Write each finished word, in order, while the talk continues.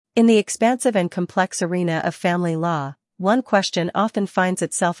In the expansive and complex arena of family law, one question often finds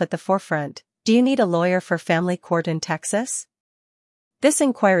itself at the forefront: do you need a lawyer for family court in Texas? This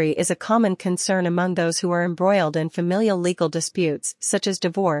inquiry is a common concern among those who are embroiled in familial legal disputes such as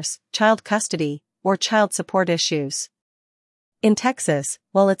divorce, child custody, or child support issues. In Texas,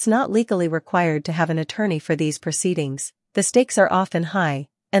 while it's not legally required to have an attorney for these proceedings, the stakes are often high,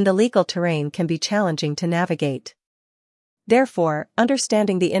 and the legal terrain can be challenging to navigate. Therefore,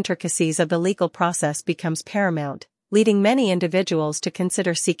 understanding the intricacies of the legal process becomes paramount, leading many individuals to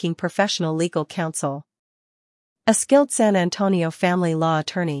consider seeking professional legal counsel. A skilled San Antonio family law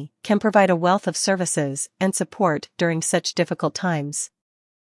attorney can provide a wealth of services and support during such difficult times.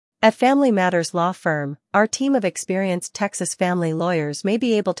 At Family Matters Law Firm, our team of experienced Texas family lawyers may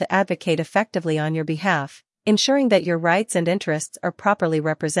be able to advocate effectively on your behalf, ensuring that your rights and interests are properly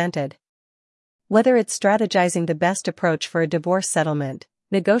represented. Whether it's strategizing the best approach for a divorce settlement,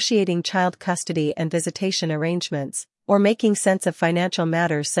 negotiating child custody and visitation arrangements, or making sense of financial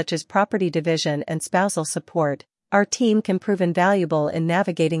matters such as property division and spousal support, our team can prove invaluable in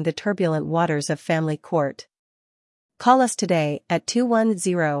navigating the turbulent waters of family court. Call us today at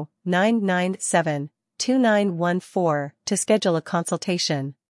 210-997-2914 to schedule a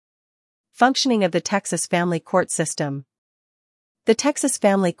consultation. Functioning of the Texas Family Court System. The Texas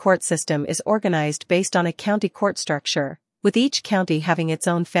Family Court System is organized based on a county court structure, with each county having its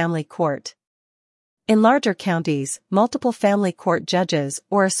own family court. In larger counties, multiple family court judges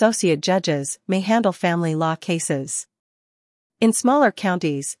or associate judges may handle family law cases. In smaller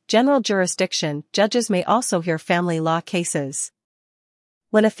counties, general jurisdiction judges may also hear family law cases.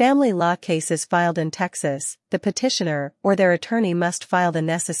 When a family law case is filed in Texas, the petitioner or their attorney must file the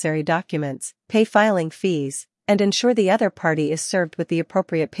necessary documents, pay filing fees, and ensure the other party is served with the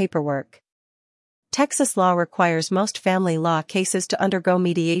appropriate paperwork. Texas law requires most family law cases to undergo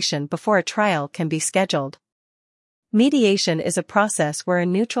mediation before a trial can be scheduled. Mediation is a process where a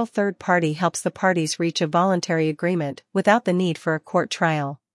neutral third party helps the parties reach a voluntary agreement without the need for a court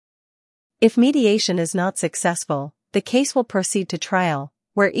trial. If mediation is not successful, the case will proceed to trial,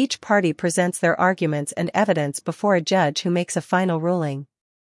 where each party presents their arguments and evidence before a judge who makes a final ruling.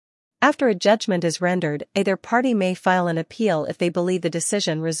 After a judgment is rendered, either party may file an appeal if they believe the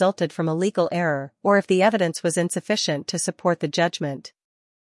decision resulted from a legal error or if the evidence was insufficient to support the judgment.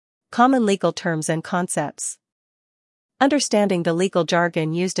 Common legal terms and concepts. Understanding the legal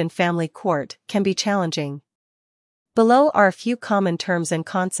jargon used in family court can be challenging. Below are a few common terms and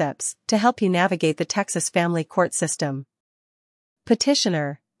concepts to help you navigate the Texas family court system.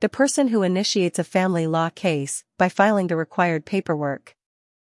 Petitioner, the person who initiates a family law case by filing the required paperwork.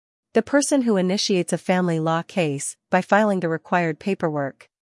 The person who initiates a family law case by filing the required paperwork.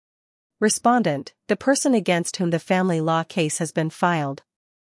 Respondent, the person against whom the family law case has been filed.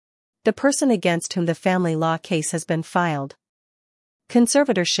 The person against whom the family law case has been filed.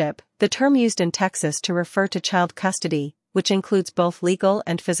 Conservatorship, the term used in Texas to refer to child custody, which includes both legal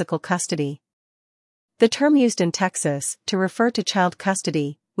and physical custody. The term used in Texas to refer to child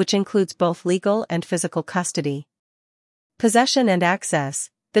custody, which includes both legal and physical custody. Possession and access,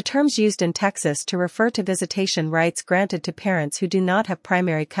 the terms used in Texas to refer to visitation rights granted to parents who do not have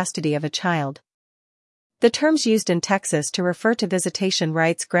primary custody of a child. The terms used in Texas to refer to visitation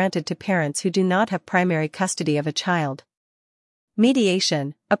rights granted to parents who do not have primary custody of a child.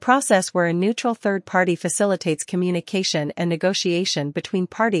 Mediation, a process where a neutral third party facilitates communication and negotiation between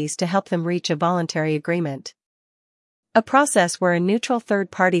parties to help them reach a voluntary agreement. A process where a neutral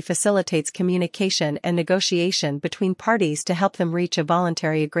third party facilitates communication and negotiation between parties to help them reach a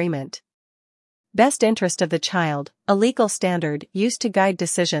voluntary agreement. Best interest of the child, a legal standard used to guide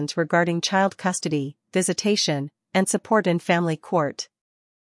decisions regarding child custody, visitation, and support in family court.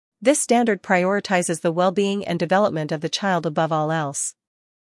 This standard prioritizes the well-being and development of the child above all else.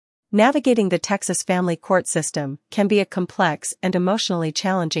 Navigating the Texas family court system can be a complex and emotionally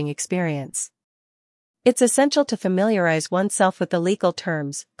challenging experience. It's essential to familiarize oneself with the legal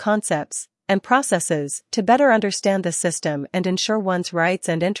terms, concepts, and processes to better understand the system and ensure one's rights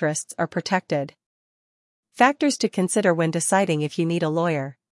and interests are protected. Factors to consider when deciding if you need a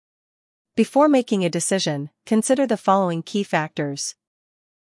lawyer. Before making a decision, consider the following key factors.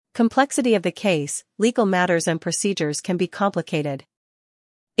 Complexity of the case, legal matters and procedures can be complicated.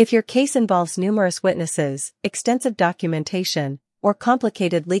 If your case involves numerous witnesses, extensive documentation, or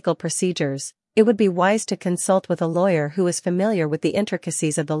complicated legal procedures, it would be wise to consult with a lawyer who is familiar with the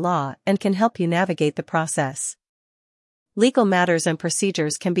intricacies of the law and can help you navigate the process. Legal matters and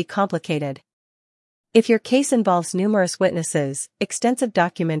procedures can be complicated. If your case involves numerous witnesses, extensive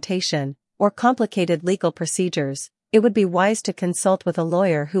documentation, or complicated legal procedures, it would be wise to consult with a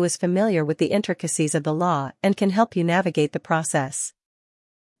lawyer who is familiar with the intricacies of the law and can help you navigate the process.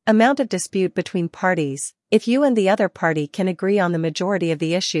 Amount of dispute between parties. If you and the other party can agree on the majority of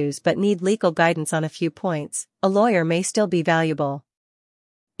the issues but need legal guidance on a few points, a lawyer may still be valuable.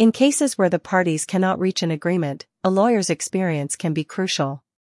 In cases where the parties cannot reach an agreement, a lawyer's experience can be crucial.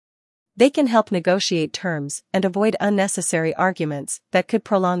 They can help negotiate terms and avoid unnecessary arguments that could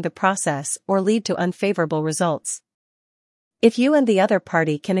prolong the process or lead to unfavorable results. If you and the other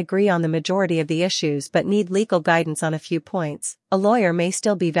party can agree on the majority of the issues but need legal guidance on a few points, a lawyer may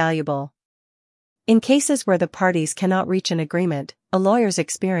still be valuable. In cases where the parties cannot reach an agreement, a lawyer's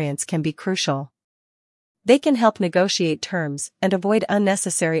experience can be crucial. They can help negotiate terms and avoid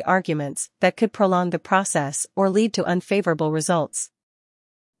unnecessary arguments that could prolong the process or lead to unfavorable results.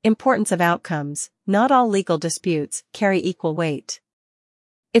 Importance of outcomes. Not all legal disputes carry equal weight.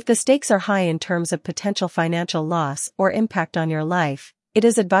 If the stakes are high in terms of potential financial loss or impact on your life, it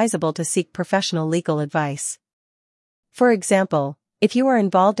is advisable to seek professional legal advice. For example, if you are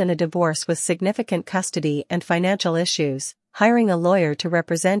involved in a divorce with significant custody and financial issues, hiring a lawyer to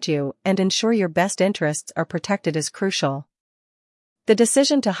represent you and ensure your best interests are protected is crucial. The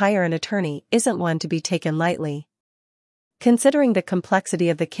decision to hire an attorney isn't one to be taken lightly. Considering the complexity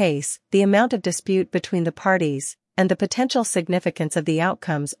of the case, the amount of dispute between the parties, and the potential significance of the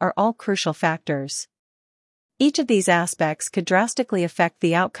outcomes are all crucial factors. Each of these aspects could drastically affect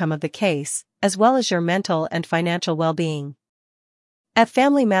the outcome of the case, as well as your mental and financial well-being. At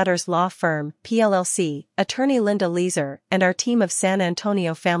Family Matters Law Firm, PLLC, attorney Linda Leeser and our team of San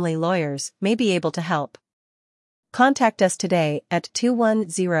Antonio family lawyers may be able to help. Contact us today at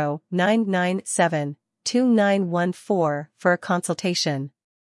 210-997-2914 for a consultation.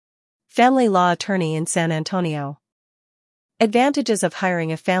 Family law attorney in San Antonio. Advantages of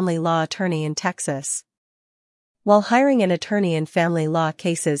hiring a family law attorney in Texas. While hiring an attorney in family law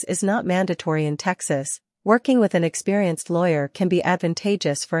cases is not mandatory in Texas, working with an experienced lawyer can be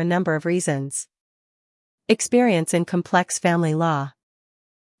advantageous for a number of reasons. Experience in complex family law.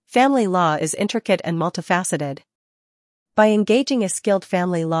 Family law is intricate and multifaceted. By engaging a skilled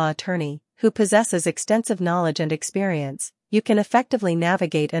family law attorney, who possesses extensive knowledge and experience, you can effectively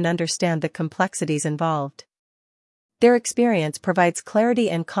navigate and understand the complexities involved. Their experience provides clarity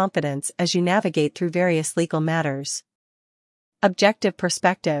and confidence as you navigate through various legal matters. Objective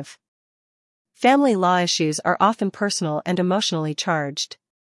perspective. Family law issues are often personal and emotionally charged.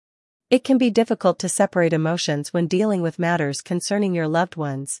 It can be difficult to separate emotions when dealing with matters concerning your loved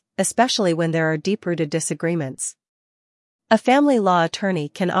ones, especially when there are deep-rooted disagreements. A family law attorney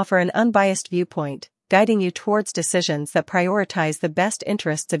can offer an unbiased viewpoint, guiding you towards decisions that prioritize the best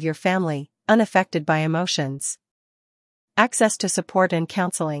interests of your family, unaffected by emotions. Access to support and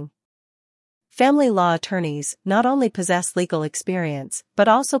counseling. Family law attorneys not only possess legal experience but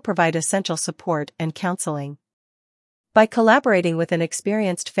also provide essential support and counseling. By collaborating with an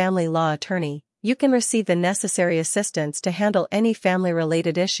experienced family law attorney, you can receive the necessary assistance to handle any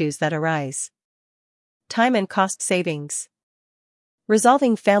family-related issues that arise. Time and cost savings.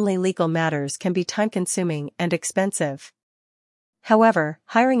 Resolving family legal matters can be time-consuming and expensive. However,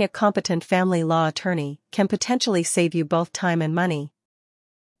 hiring a competent family law attorney can potentially save you both time and money.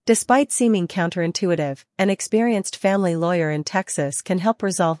 Despite seeming counterintuitive, an experienced family lawyer in Texas can help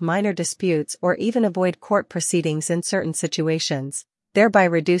resolve minor disputes or even avoid court proceedings in certain situations, thereby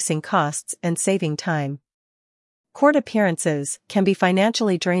reducing costs and saving time. Court appearances can be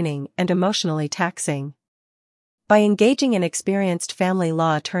financially draining and emotionally taxing. By engaging an experienced family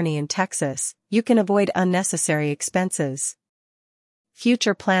law attorney in Texas, you can avoid unnecessary expenses.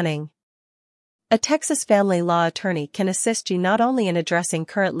 Future planning. A Texas family law attorney can assist you not only in addressing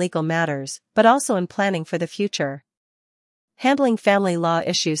current legal matters, but also in planning for the future. Handling family law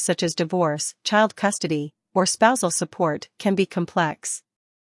issues such as divorce, child custody, or spousal support can be complex.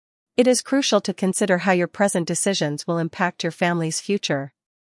 It is crucial to consider how your present decisions will impact your family's future.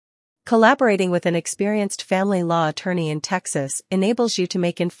 Collaborating with an experienced family law attorney in Texas enables you to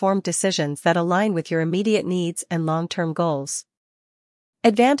make informed decisions that align with your immediate needs and long-term goals.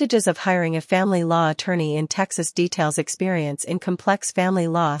 Advantages of hiring a family law attorney in Texas. Details. Experience in complex family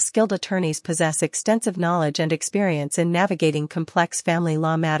law. Skilled attorneys possess extensive knowledge and experience in navigating complex family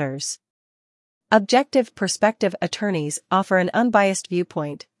law matters. Objective perspective. Attorneys offer an unbiased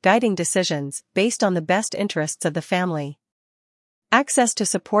viewpoint, guiding decisions based on the best interests of the family. Access to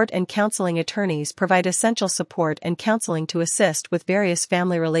support and counseling. Attorneys provide essential support and counseling to assist with various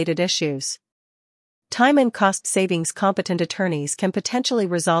family-related issues. Time and cost savings. Competent attorneys can potentially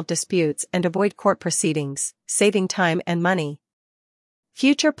resolve disputes and avoid court proceedings, saving time and money.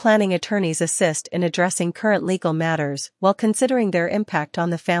 Future planning attorneys assist in addressing current legal matters while considering their impact on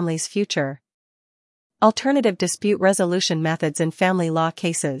the family's future. Alternative dispute resolution methods in family law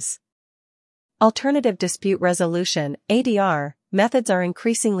cases. Alternative dispute resolution (ADR) methods are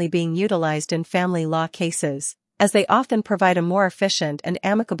increasingly being utilized in family law cases, as they often provide a more efficient and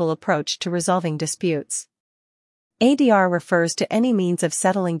amicable approach to resolving disputes. ADR refers to any means of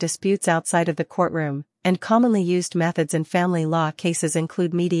settling disputes outside of the courtroom, and commonly used methods in family law cases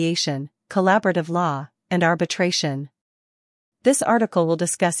include mediation, collaborative law, and arbitration. This article will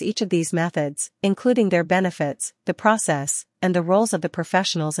discuss each of these methods, including their benefits, the process, and the roles of the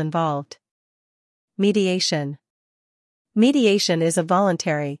professionals involved. Mediation. Mediation is a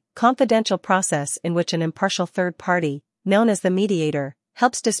voluntary, confidential process in which an impartial third party, known as the mediator,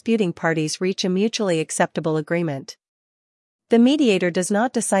 helps disputing parties reach a mutually acceptable agreement. The mediator does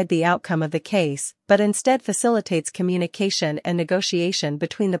not decide the outcome of the case, but instead facilitates communication and negotiation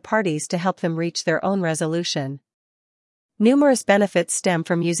between the parties to help them reach their own resolution. Numerous benefits stem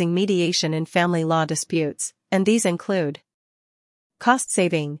from using mediation in family law disputes, and these include: cost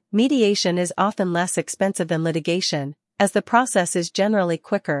saving. Mediation is often less expensive than litigation, as the process is generally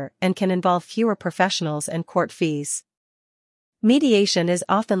quicker and can involve fewer professionals and court fees. Mediation is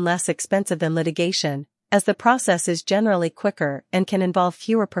often less expensive than litigation, as the process is generally quicker and can involve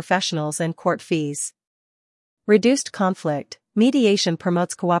fewer professionals and court fees. Reduced conflict. Mediation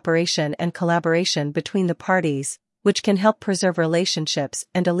promotes cooperation and collaboration between the parties, which can help preserve relationships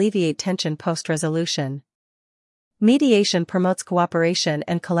and alleviate tension post-resolution. Mediation promotes cooperation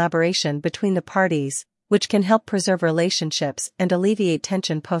and collaboration between the parties, which can help preserve relationships and alleviate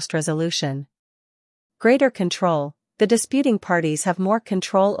tension post-resolution. Greater control. The disputing parties have more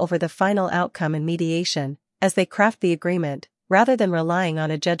control over the final outcome in mediation, as they craft the agreement, rather than relying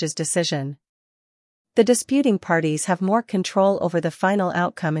on a judge's decision. The disputing parties have more control over the final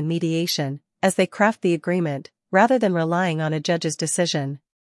outcome in mediation, as they craft the agreement, rather than relying on a judge's decision.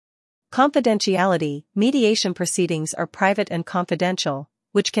 Confidentiality. Mediation proceedings are private and confidential,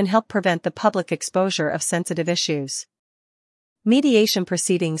 which can help prevent the public exposure of sensitive issues. Mediation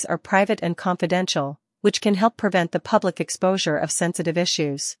proceedings are private and confidential, which can help prevent the public exposure of sensitive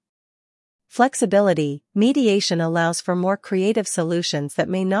issues. Flexibility. Mediation allows for more creative solutions that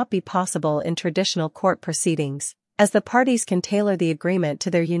may not be possible in traditional court proceedings, as the parties can tailor the agreement to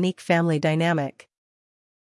their unique family dynamic.